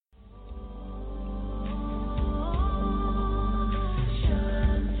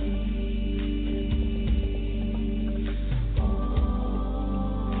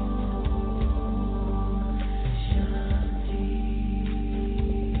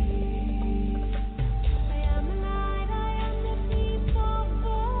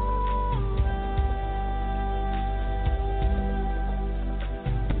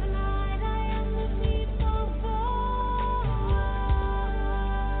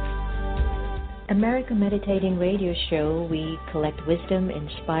America Meditating Radio Show, we collect wisdom,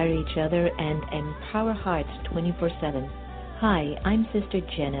 inspire each other, and empower hearts 24/7. Hi, I'm Sister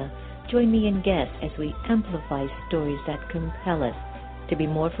Jenna. Join me and guests as we amplify stories that compel us to be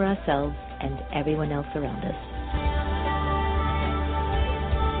more for ourselves and everyone else around us.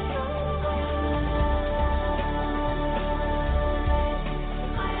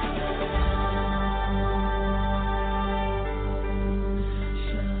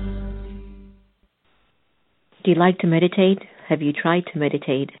 Do you like to meditate? Have you tried to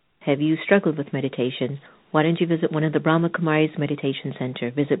meditate? Have you struggled with meditation? Why don't you visit one of the Brahma Kumaris Meditation Center?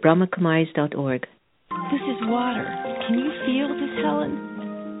 Visit brahmakumaris.org. This is water. Can you feel this, Helen?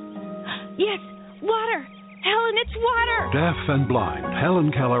 Yes, water! Helen, it's water! Deaf and blind,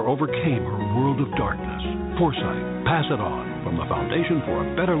 Helen Keller overcame her world of darkness. Foresight, pass it on. From the Foundation for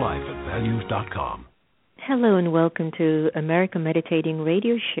a Better Life at values.com. Hello and welcome to America Meditating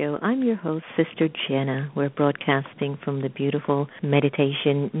Radio Show. I'm your host, Sister Jenna. We're broadcasting from the beautiful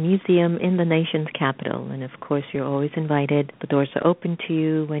Meditation Museum in the nation's capital. And of course, you're always invited. The doors are open to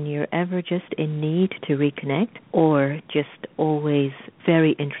you when you're ever just in need to reconnect or just always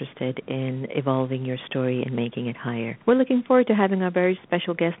very interested in evolving your story and making it higher. We're looking forward to having our very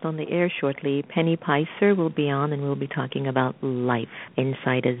special guest on the air shortly. Penny Picer will be on, and we'll be talking about life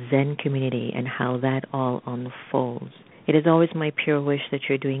inside a Zen community and how that all unfolds. It is always my pure wish that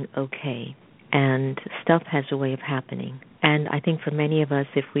you're doing okay, and stuff has a way of happening. And I think for many of us,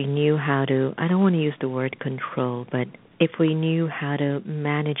 if we knew how to, I don't want to use the word control, but if we knew how to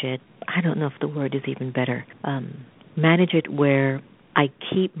manage it, I don't know if the word is even better, manage it where I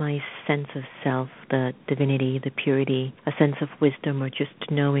keep my sense of self, the divinity, the purity, a sense of wisdom, or just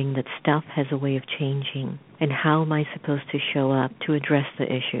knowing that stuff has a way of changing. And how am I supposed to show up to address the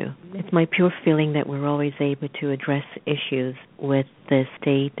issue? It's my pure feeling that we're always able to address issues with the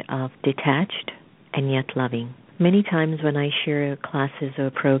state of detached and yet loving. Many times when I share classes or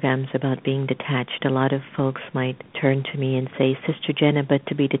programs about being detached, a lot of folks might turn to me and say, Sister Jenna, but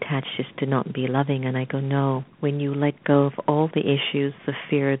to be detached is to not be loving. And I go, no. When you let go of all the issues, the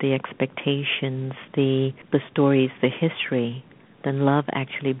fear, the expectations, the stories, the history, then love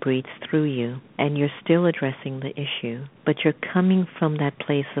actually breathes through you, and you're still addressing the issue, but you're coming from that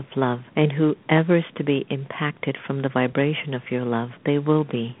place of love. And whoever is to be impacted from the vibration of your love, they will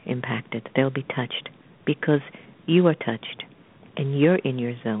be impacted. They'll be touched because you are touched, and you're in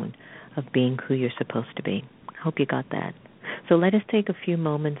your zone of being who you're supposed to be. I hope you got that. So let us take a few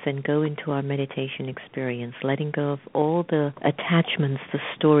moments and go into our meditation experience, letting go of all the attachments, the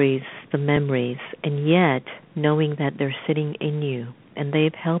stories, the memories, and yet knowing that they're sitting in you, and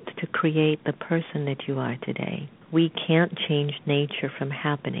they've helped to create the person that you are today. We can't change nature from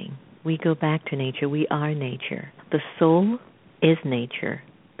happening. We go back to nature. We are nature. The soul is nature.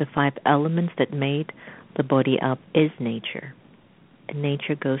 The 5 elements that made the body up is nature. And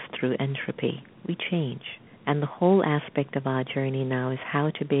nature goes through entropy. We change. And the whole aspect of our journey now is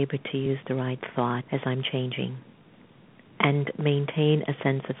how to be able to use the right thought as I'm changing and maintain a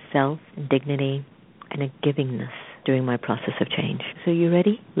sense of self, dignity, and a givingness during my process of change. So you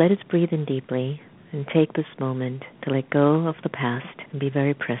ready? Let us breathe in deeply and take this moment to let go of the past and be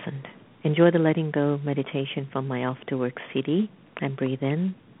very present. Enjoy the letting go meditation from my Off to Work CD and breathe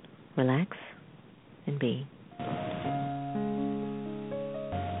in, relax, and be.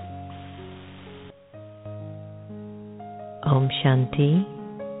 Om Shanti.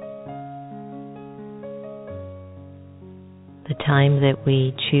 The time that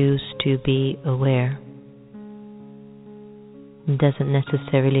we choose to be aware doesn't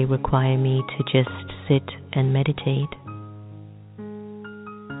necessarily require me to just sit and meditate.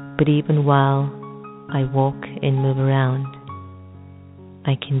 But even while I walk and move around,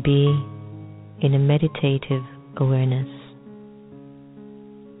 I can be in a meditative awareness,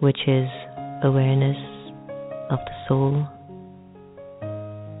 which is awareness of the soul,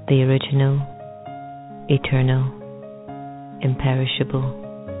 the original, eternal,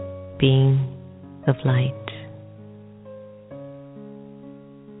 imperishable being of light.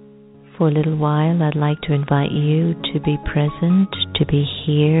 For a little while, I'd like to invite you to be present, to be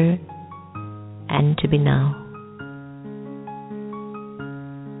here, and to be now.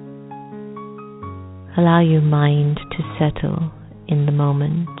 Allow your mind to settle in the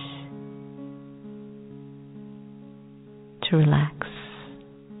moment, to relax.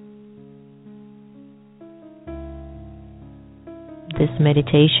 This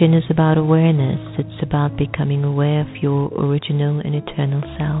meditation is about awareness. It's about becoming aware of your original and eternal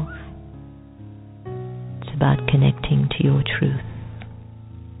self. It's about connecting to your truth.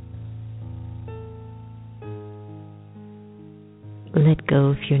 Let go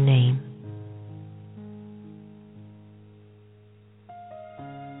of your name.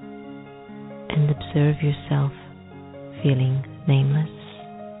 observe yourself feeling nameless.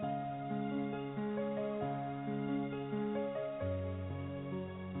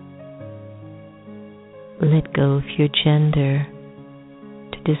 Let go of your gender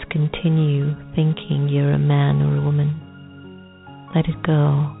to discontinue thinking you're a man or a woman. Let it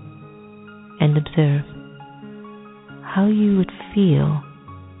go and observe how you would feel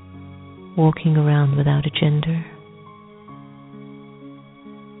walking around without a gender.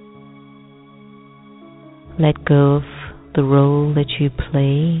 Let go of the role that you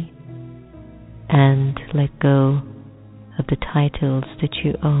play and let go of the titles that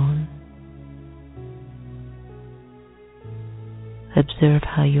you own. Observe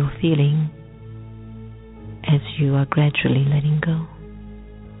how you're feeling as you are gradually letting go.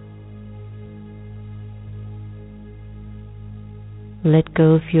 Let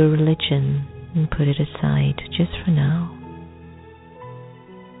go of your religion and put it aside just for now.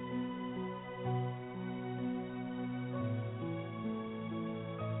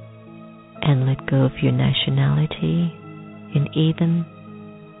 And let go of your nationality and even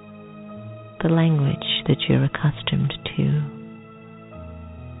the language that you're accustomed to.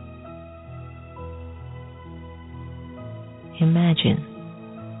 Imagine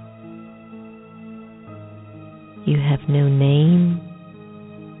you have no name,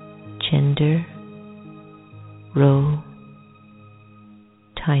 gender, role,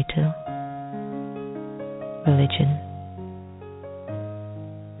 title, religion,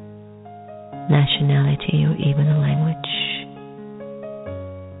 nationality, or even a language.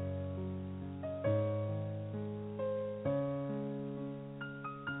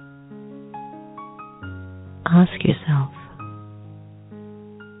 Ask yourself,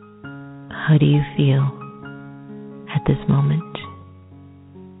 how do you feel at this moment?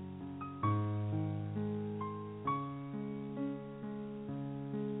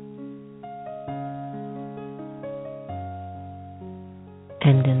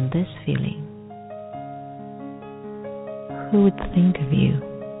 And in this feeling, who would think of you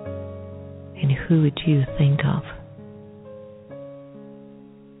and who would you think of?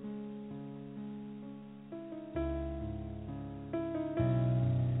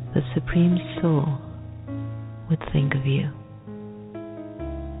 The Supreme Soul would think of you,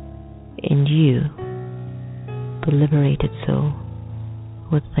 and you, the liberated soul,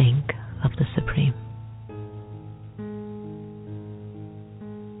 would think of the Supreme.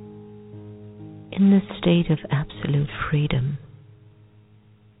 In this state of absolute freedom,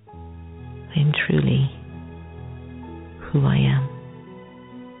 I am truly who I am.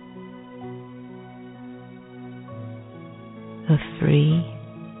 A free,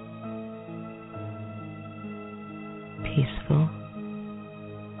 peaceful,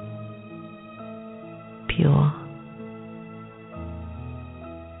 pure,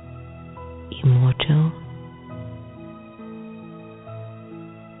 immortal,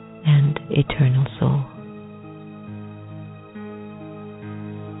 and eternal soul.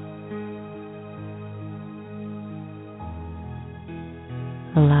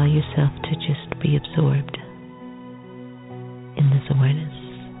 Allow yourself to just be absorbed in this awareness.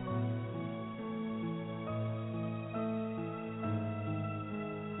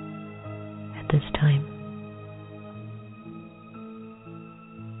 At this time,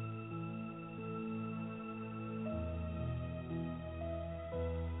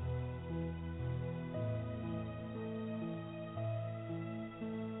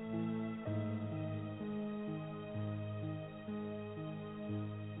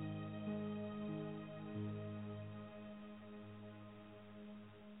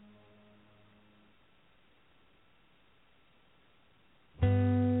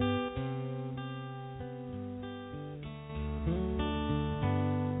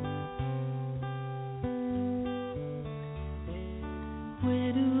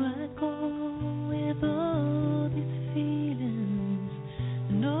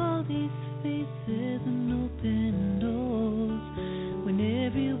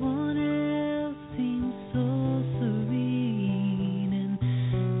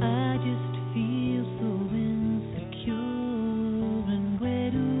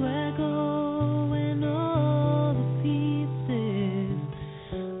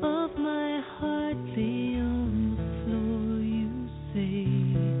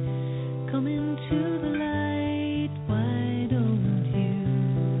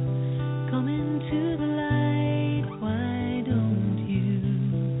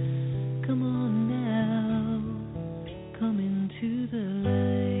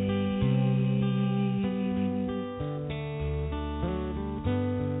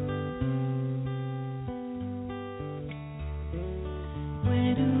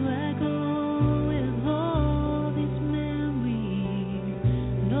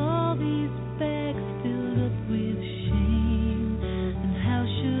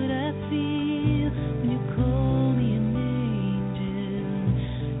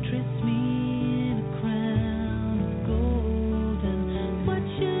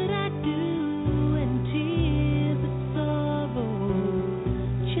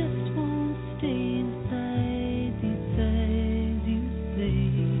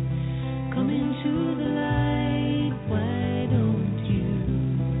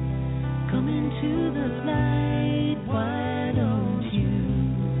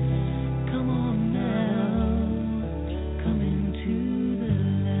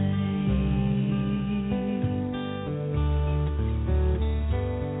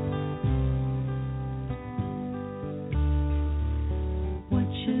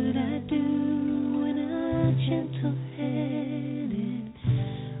 gentle hand,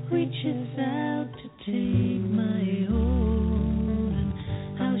 it reaches out to take my hold. And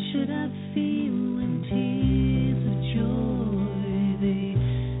how should I feel when tears of joy, they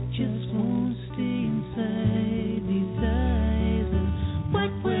just won't stay inside these eyes? And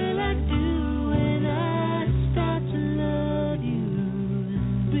what will I do when I start to love you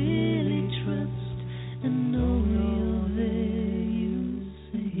and really trust and know you're there? You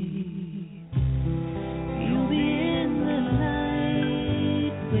say you'll be in the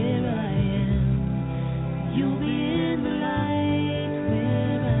light where I am. You'll be in the light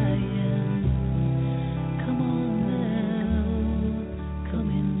where I am. Come on now, come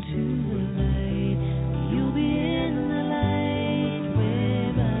into the light. You'll be in the light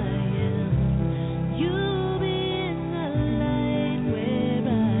where I am. You'll be in the light where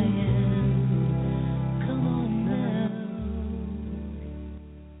I am. Come on now,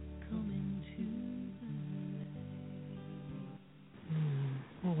 come into the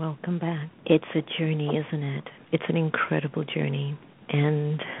light. Welcome back. It's a journey, isn't it? It's an incredible journey.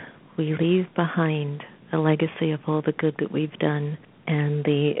 And we leave behind a legacy of all the good that we've done and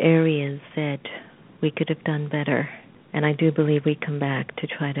the areas that we could have done better. And I do believe we come back to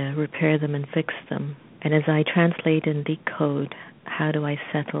try to repair them and fix them. And as I translate and decode, how do I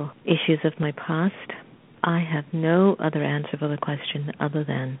settle issues of my past? I have no other answer for the question other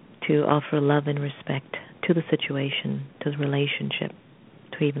than to offer love and respect to the situation, to the relationship,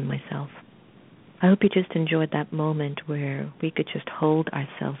 to even myself. I hope you just enjoyed that moment where we could just hold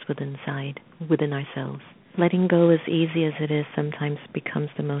ourselves within ourselves. Letting go, as easy as it is, sometimes becomes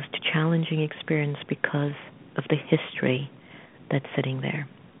the most challenging experience because of the history that's sitting there.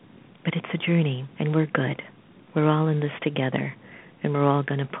 But it's a journey, and we're good. We're all in this together, and we're all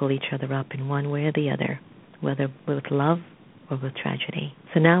going to pull each other up in one way or the other, whether with love or with tragedy.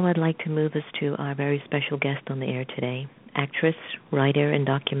 So now I'd like to move us to our very special guest on the air today. Actress, writer, and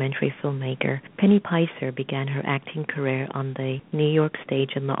documentary filmmaker Penny Peiser began her acting career on the New York stage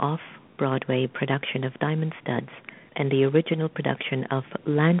in the off-Broadway production of Diamond Studs and the original production of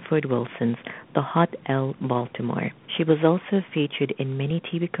Lanford Wilson's The Hot L Baltimore. She was also featured in many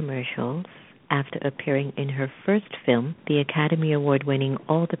TV commercials. After appearing in her first film, the Academy Award-winning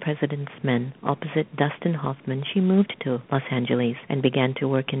All the President's Men, opposite Dustin Hoffman, she moved to Los Angeles and began to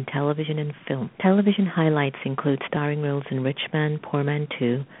work in television and film. Television highlights include starring roles in Rich Man, Poor Man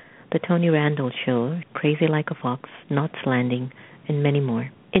 2, The Tony Randall Show, Crazy Like a Fox, Knots Landing, and many more.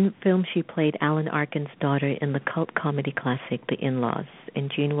 In film, she played Alan Arkin's daughter in the cult comedy classic The In-Laws,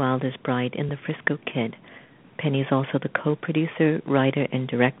 and Gene Wilder's bride in The Frisco Kid. Penny is also the co-producer, writer, and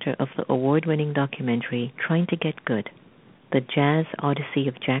director of the award-winning documentary Trying to Get Good, The Jazz Odyssey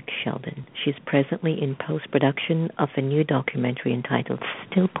of Jack Sheldon. She's presently in post-production of a new documentary entitled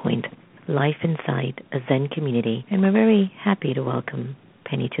Still Point, Life Inside a Zen Community. And we're very happy to welcome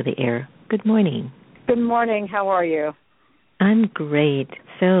Penny to the air. Good morning. Good morning. How are you? I'm great.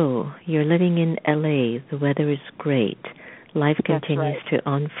 So, you're living in L.A. The weather is great. Life continues to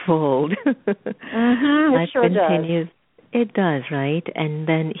unfold. It sure continues. It does, right? And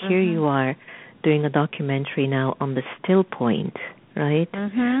then here you are doing a documentary now on the Still Point, right?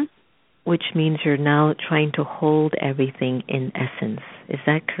 Which means you're now trying to hold everything in essence. Is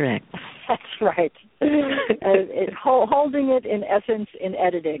that correct? That's right. Holding it in essence in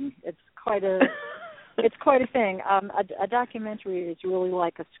editing. It's quite a thing. A documentary is really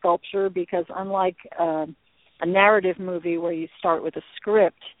like a sculpture because unlike a narrative movie where you start with a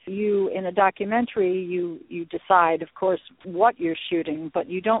script, in a documentary, you decide, of course, what you're shooting, but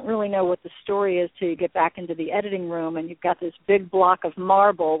you don't really know what the story is till you get back into the editing room and you've got this big block of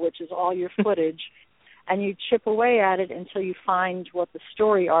marble, which is all your footage, and you chip away at it until you find what the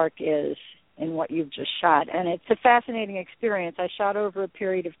story arc is in what you've just shot. And it's a fascinating experience. I shot over a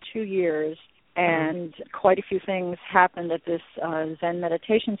period of 2 years, and quite a few things happened at this Zen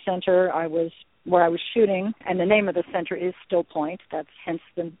meditation center where I was shooting, and the name of the center is Still Point. That's hence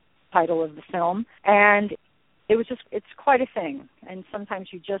the title of the film. And it's quite a thing. And sometimes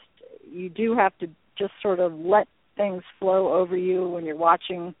you do have to just sort of let things flow over you when you're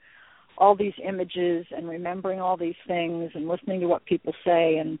watching all these images and remembering all these things and listening to what people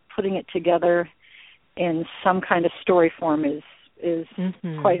say and putting it together in some kind of story form is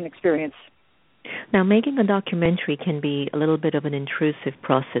quite an experience. Now, making a documentary can be a little bit of an intrusive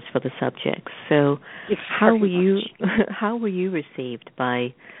process for the subjects. So, how were you received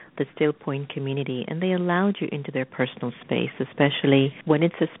by the Still Point community? And they allowed you into their personal space, especially when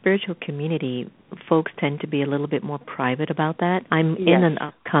it's a spiritual community. Folks tend to be a little bit more private about that. I'm in an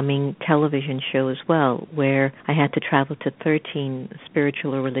upcoming television show as well, where I had to travel to 13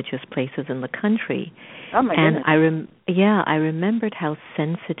 spiritual or religious places in the country. Oh my goodness! And I remembered how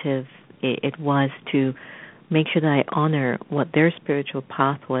sensitive it was to make sure that I honor what their spiritual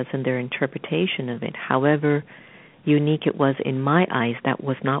path was and their interpretation of it. However unique it was in my eyes, that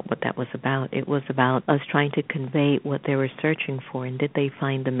was not what that was about. It was about us trying to convey what they were searching for, and did they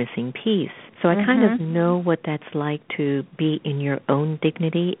find the missing piece. So I kind of know what that's like to be in your own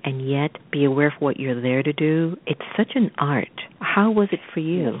dignity and yet be aware of what you're there to do. It's such an art. How was it for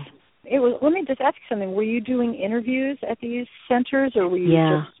you? Yes. It was. Let me just ask you something. Were you doing interviews at these centers, or were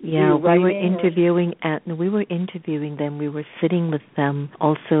you we were interviewing them. We were sitting with them,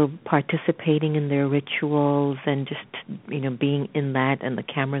 also participating in their rituals, and just being in that. And the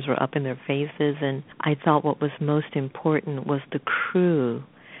cameras were up in their faces. And I thought what was most important was the crew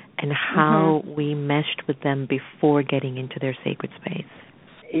and how we meshed with them before getting into their sacred space.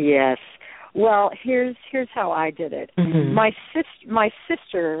 Yes. Well, here's how I did it. My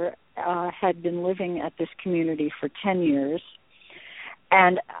sister had been living at this community for 10 years,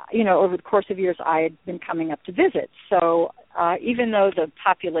 and over the course of years I had been coming up to visit. So even though the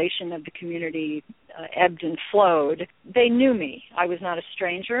population of the community ebbed and flowed, they knew me. I was not a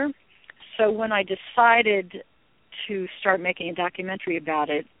stranger. So when I decided to start making a documentary about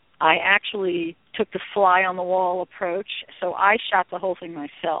it, I actually took the fly-on-the-wall approach. So I shot the whole thing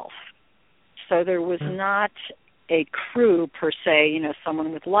myself. So there was not a crew per se,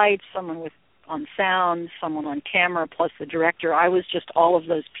 someone with lights, someone on sound, someone on camera, plus the director. I was just all of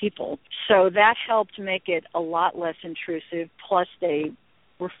those people. So that helped make it a lot less intrusive, plus they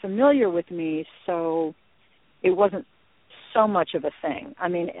were familiar with me, so it wasn't so much of a thing. I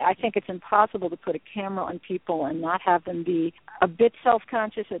mean, I think it's impossible to put a camera on people and not have them be a bit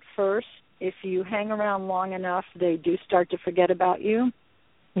self-conscious at first. If you hang around long enough, they do start to forget about you.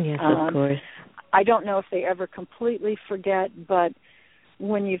 Yes, of course. I don't know if they ever completely forget, but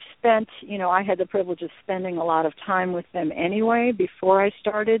when you've spent, I had the privilege of spending a lot of time with them anyway before I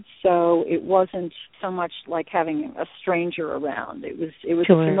started, so it wasn't so much like having a stranger around. It was a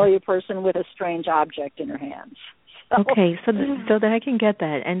familiar person with a strange object in her hands. So. Okay, so that I can get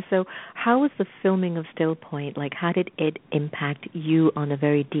that. And so how was the filming of Still Point? Like, how did it impact you on a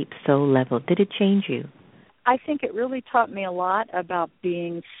very deep soul level? Did it change you? I think it really taught me a lot about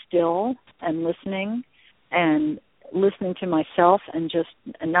being still and listening to myself and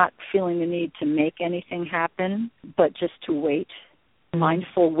not feeling the need to make anything happen, but just to wait,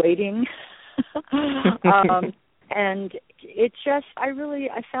 mindful waiting. And it just,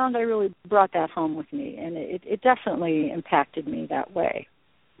 I found I really brought that home with me, and it definitely impacted me that way.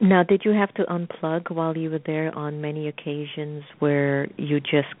 Now, did you have to unplug while you were there on many occasions where you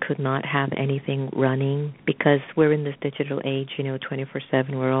just could not have anything running? Because we're in this digital age,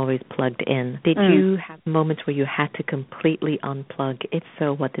 24/7, we're always plugged in. Did you have moments where you had to completely unplug? If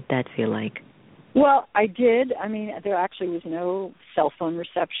so, what did that feel like? Well, I did. I mean, there actually was no cell phone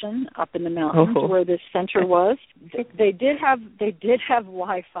reception up in the mountains where this center was. They did have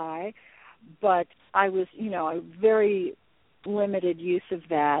Wi-Fi, but I was, a very limited use of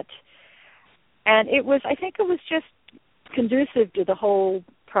that. And I think it was just conducive to the whole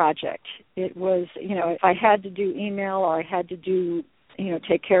project. It was, if I had to do email or I had to do,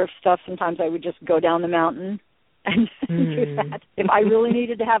 take care of stuff, sometimes I would just go down the mountain and do that. If I really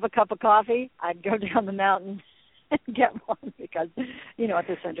needed to have a cup of coffee, I'd go down the mountain and get one because, at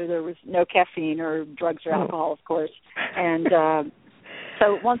the center there was no caffeine or drugs or alcohol, of course. And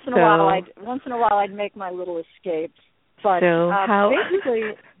so once in a while I'd make my little escapes. But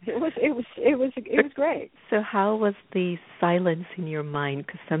basically, it was great. So how was the silence in your mind?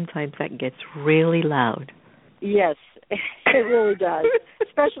 Because sometimes that gets really loud. Yes, it really does.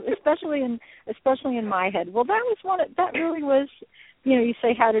 especially in my head. Well, that really was. You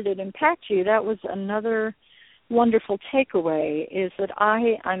say, how did it impact you? That was another wonderful takeaway. Is that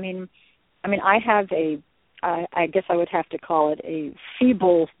I have I guess I would have to call it a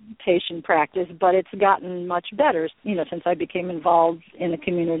feeble patient practice, but it's gotten much better, since I became involved in the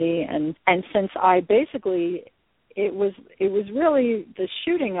community and since I basically, it was really, the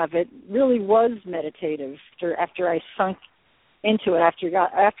shooting of it really was meditative after I sunk into it,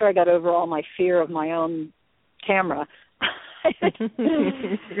 after I got over all my fear of my own camera.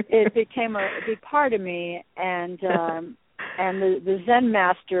 It became a big part of me, and And the Zen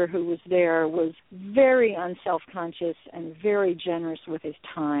master who was there was very unself-conscious and very generous with his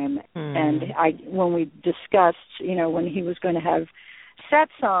time. And when we discussed, when he was going to have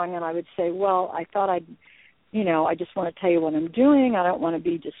satsang, and I would say, well, I thought I just want to tell you what I'm doing. I don't want to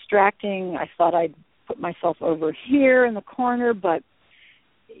be distracting. I thought I'd put myself over here in the corner, but,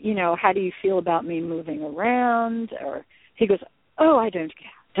 how do you feel about me moving around? Or he goes, oh, I don't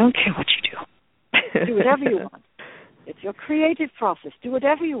care. Don't care what you do. Do whatever you want. It's your creative process. Do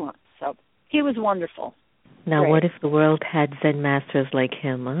whatever you want. So he was wonderful. Now, Great. What if the world had Zen masters like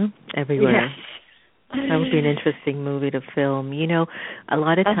him, everywhere? Yes. That would be an interesting movie to film. A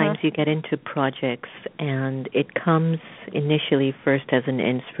lot of times you get into projects and it comes initially first as an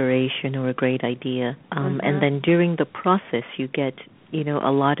inspiration or a great idea. And then during the process you get,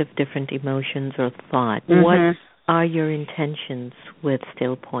 a lot of different emotions or thought. What are your intentions with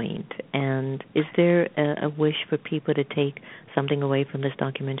Still Point? And is there a wish for people to take something away from this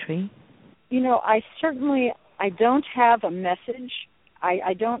documentary? I don't have a message.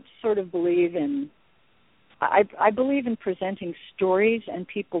 I don't sort of believe in... I believe in presenting stories, and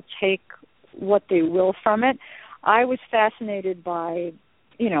people take what they will from it. I was fascinated by,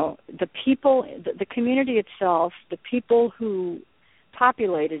 the people, the community itself, the people who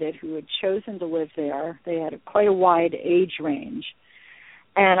populated it, who had chosen to live there. They had quite a wide age range.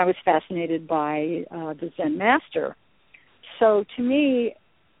 And I was fascinated by the Zen master. So to me,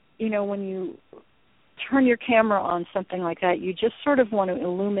 when you turn your camera on something like that, you just sort of want to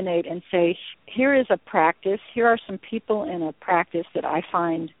illuminate and say, here is a practice, here are some people in a practice that I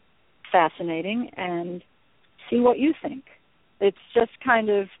find fascinating, and see what you think. It's just kind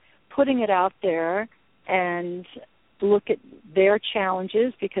of putting it out there and look at their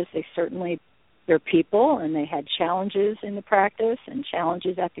challenges, because they're people and they had challenges in the practice and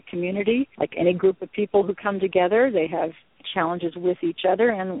challenges at the community. Like any group of people who come together, they have challenges with each other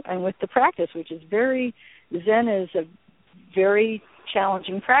and with the practice, which is Zen is a very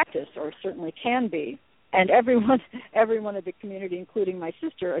challenging practice, or certainly can be. And everyone at the community, including my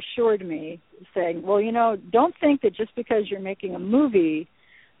sister, assured me, saying, well, don't think that just because you're making a movie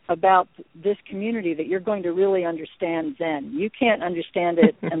about this community that you're going to really understand Zen. You can't understand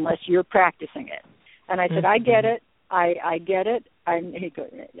it unless you're practicing it. And I said, I get it. I get it.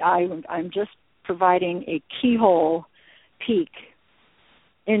 I'm just providing a keyhole peek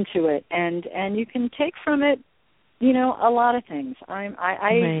into it, and you can take from it, a lot of things.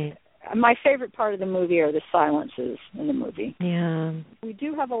 My favorite part of the movie are the silences in the movie. Yeah. We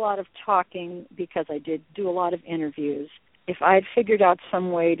do have a lot of talking because I did do a lot of interviews. If I had figured out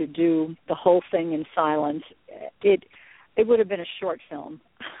some way to do the whole thing in silence, it would have been a short film.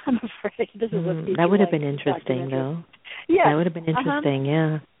 I'm afraid this is a feature. That would have been interesting, though. Yeah, that would have been interesting.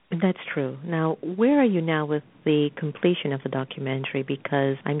 Yeah, that's true. Now, where are you now with the completion of the documentary?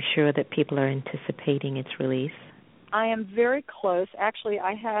 Because I'm sure that people are anticipating its release. I am very close. Actually,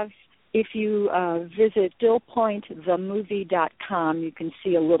 I have. If you visit stillpointthemovie.com, you can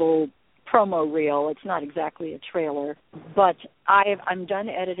see a little promo reel. It's not exactly a trailer, but I'm done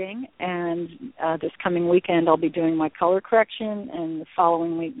editing, and this coming weekend I'll be doing my color correction, and the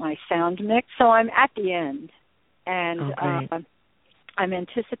following week my sound mix. So I'm at the end, and I'm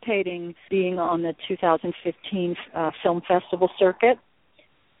anticipating being on the 2015 film festival circuit.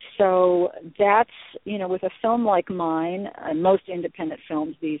 So that's, with a film like mine, and most independent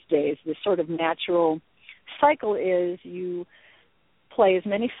films these days, the sort of natural cycle is you play as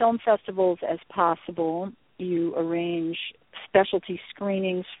many film festivals as possible. You arrange specialty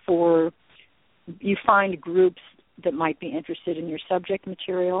screenings you find groups that might be interested in your subject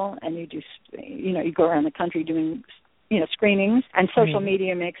material, and you do, you go around the country doing, screenings. And social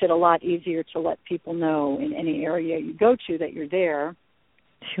media makes it a lot easier to let people know in any area you go to that you're there.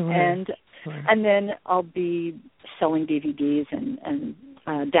 Sure. And then I'll be selling DVDs and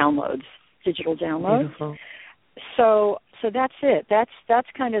downloads, digital downloads. Beautiful. So that's it. That's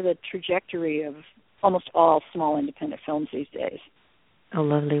kind of the trajectory of almost all small independent films these days. Oh,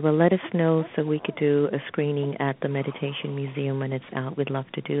 lovely. Well, let us know so we could do a screening at the Meditation Museum when it's out. We'd love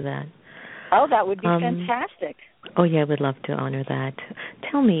to do that. Oh, that would be fantastic. Oh, yeah, we'd love to honor that.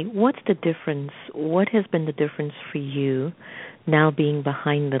 Tell me, what's the difference? What has been the difference for you now being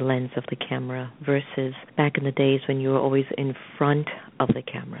behind the lens of the camera versus back in the days when you were always in front of the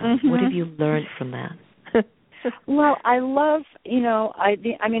camera? Mm-hmm. What have you learned from that? Well, I love,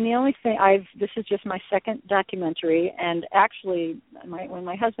 the only thing this is just my second documentary, and actually when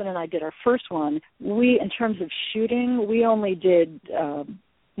my husband and I did our first one, in terms of shooting, we only did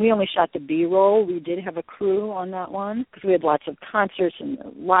we only shot the B-roll. We did have a crew on that one because we had lots of concerts and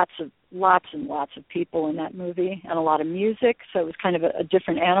lots and lots of people in that movie and a lot of music, so it was kind of a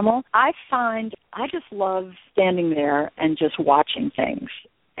different animal. I find I just love standing there and just watching things.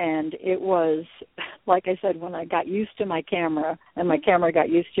 And it was, like I said, when I got used to my camera and my camera got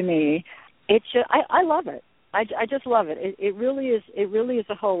used to me, I love it. I just love it. It really is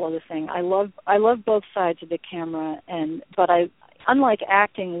a whole other thing. I love both sides of the camera, but unlike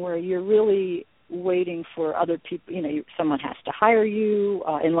acting where you're really waiting for other people, someone has to hire you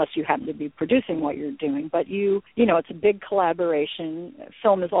unless you happen to be producing what you're doing. But it's a big collaboration.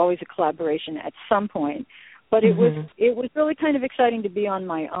 Film is always a collaboration at some point. But it was really kind of exciting to be on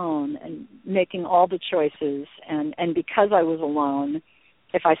my own and making all the choices. And because I was alone,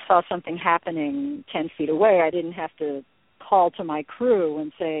 if I saw something happening 10 feet away, I didn't have to call to my crew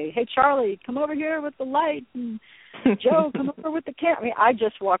and say, hey, Charlie, come over here with the light, and Joe, come over with the camera. I mean, I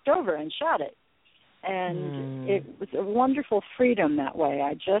just walked over and shot it. And it was a wonderful freedom that way.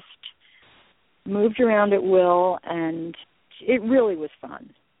 I just moved around at will, and it really was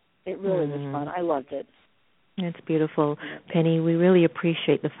fun. It really was fun. I loved it. It's beautiful. Penny, we really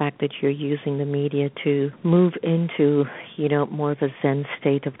appreciate the fact that you're using the media to move into, more of a Zen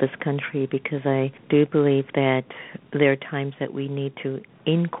state of this country, because I do believe that there are times that we need to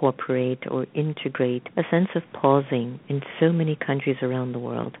incorporate or integrate a sense of pausing in so many countries around the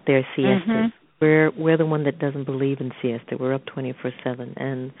world. There are siestas. We're the one that doesn't believe in siesta. We're up 24/7.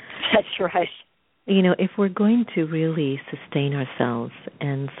 And that's right. If we're going to really sustain ourselves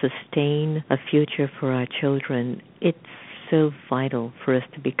and sustain a future for our children, it's so vital for us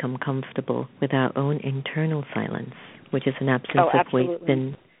to become comfortable with our own internal silence, which is an absence of waste.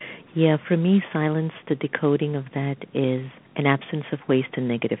 And for me, silence, the decoding of that is an absence of waste and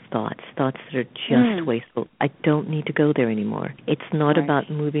negative thoughts that are just wasteful. I don't need to go there anymore. It's not about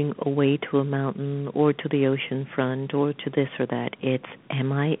moving away to a mountain or to the ocean front or to this or that. It's,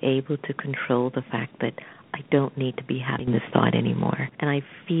 am I able to control the fact that I don't need to be having this thought anymore? And I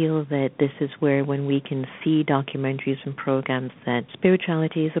feel that this is where, when we can see documentaries and programs, that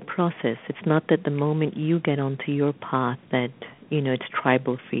spirituality is a process. It's not that the moment you get onto your path that it's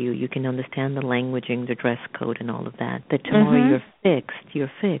tribal for you. You can understand the languaging, the dress code, and all of that. That tomorrow you're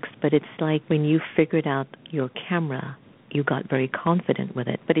fixed. But it's like when you figured out your camera, you got very confident with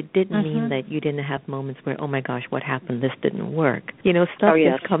it. But it didn't mean that you didn't have moments where, oh my gosh, what happened? This didn't work. Stuff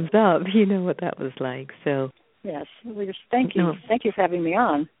just comes up. You know what that was like. So yes, thank you. Thank you for having me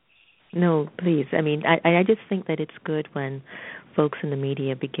on. No, please. I mean, I just think that it's good when folks in the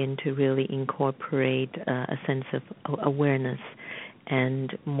media begin to really incorporate a sense of awareness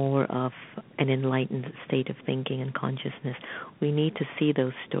and more of an enlightened state of thinking and consciousness. We need to see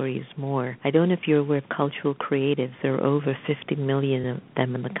those stories more. I don't know if you're aware of cultural creatives. There are over 50 million of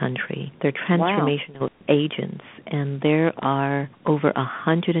them in the country. They're transformational agents, and there are over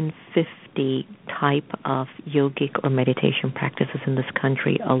 150 type of yogic or meditation practices in this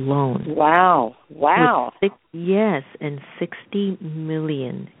country alone. Wow. Yes, and 60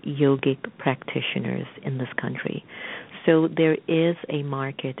 million yogic practitioners in this country. So there is a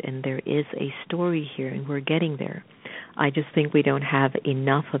market and there is a story here, and we're getting there. I just think we don't have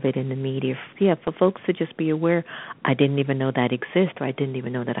enough of it in the media. For folks to just be aware, I didn't even know that exists, or I didn't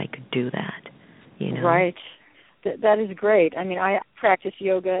even know that I could do that. Right. That is great. I mean, I practice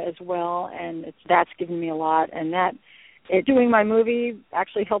yoga as well, and that's given me a lot. And doing my movie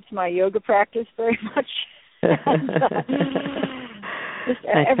actually helps my yoga practice very much. And, just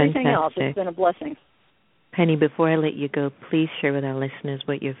everything else, it's been a blessing. Penny, before I let you go, please share with our listeners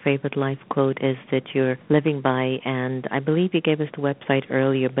what your favorite life quote is that you're living by. And I believe you gave us the website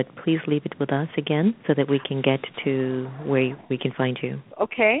earlier, but please leave it with us again so that we can get to where we can find you.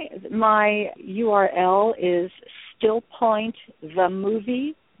 Okay. My URL is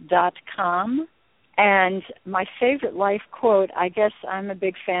stillpointthemovie.com. And my favorite life quote, I guess I'm a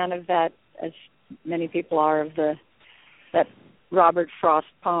big fan of that, as many people are, of that Robert Frost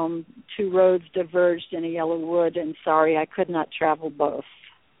poem, "Two roads diverged in a yellow wood, and sorry I could not travel both."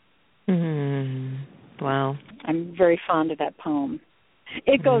 Wow. I'm very fond of that poem.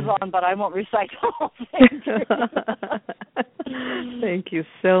 It goes on, but I won't recite the whole thing. Thank you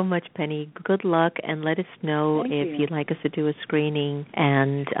so much, Penny. Good luck, and let us know if you'd like us to do a screening,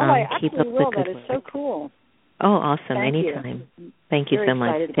 and keep up the good work. That is so cool. Oh, awesome. Anytime. Thank you so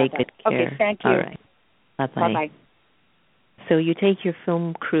much. Take good care. Okay, thank you. All right. Bye-bye. Bye-bye. So you take your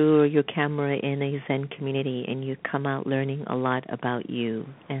film crew or your camera in a Zen community and you come out learning a lot about you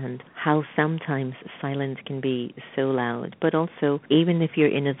and how sometimes silence can be so loud. But also, even if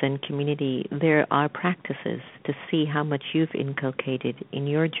you're in a Zen community, there are practices to see how much you've inculcated in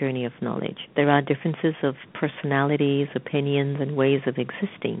your journey of knowledge. There are differences of personalities, opinions, and ways of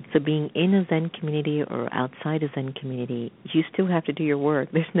existing. So being in a Zen community or outside a Zen community, you still have to do your work.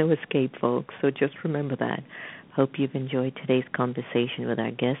 There's no escape, folks. So just remember that. Hope you've enjoyed today's conversation with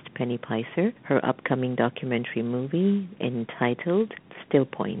our guest, Penny Picer, her upcoming documentary movie entitled Still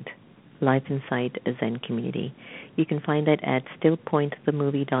Point, Life Inside a Zen Community. You can find that at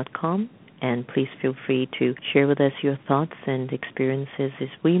stillpointthemovie.com, and please feel free to share with us your thoughts and experiences as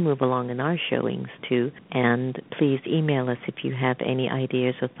we move along in our showings too. And please email us if you have any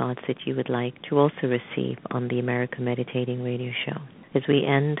ideas or thoughts that you would like to also receive on the America Meditating Radio Show. As we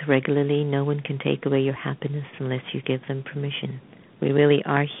end regularly, no one can take away your happiness unless you give them permission. We really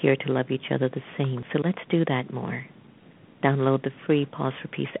are here to love each other the same, so let's do that more. Download the free Pause for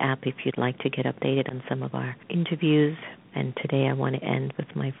Peace app if you'd like to get updated on some of our interviews. And today I want to end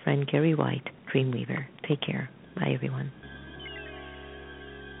with my friend Gary White, Dreamweaver. Take care. Bye, everyone.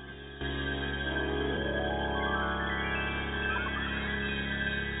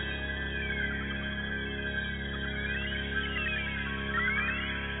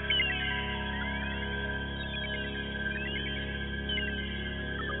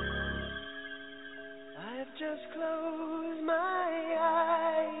 Just close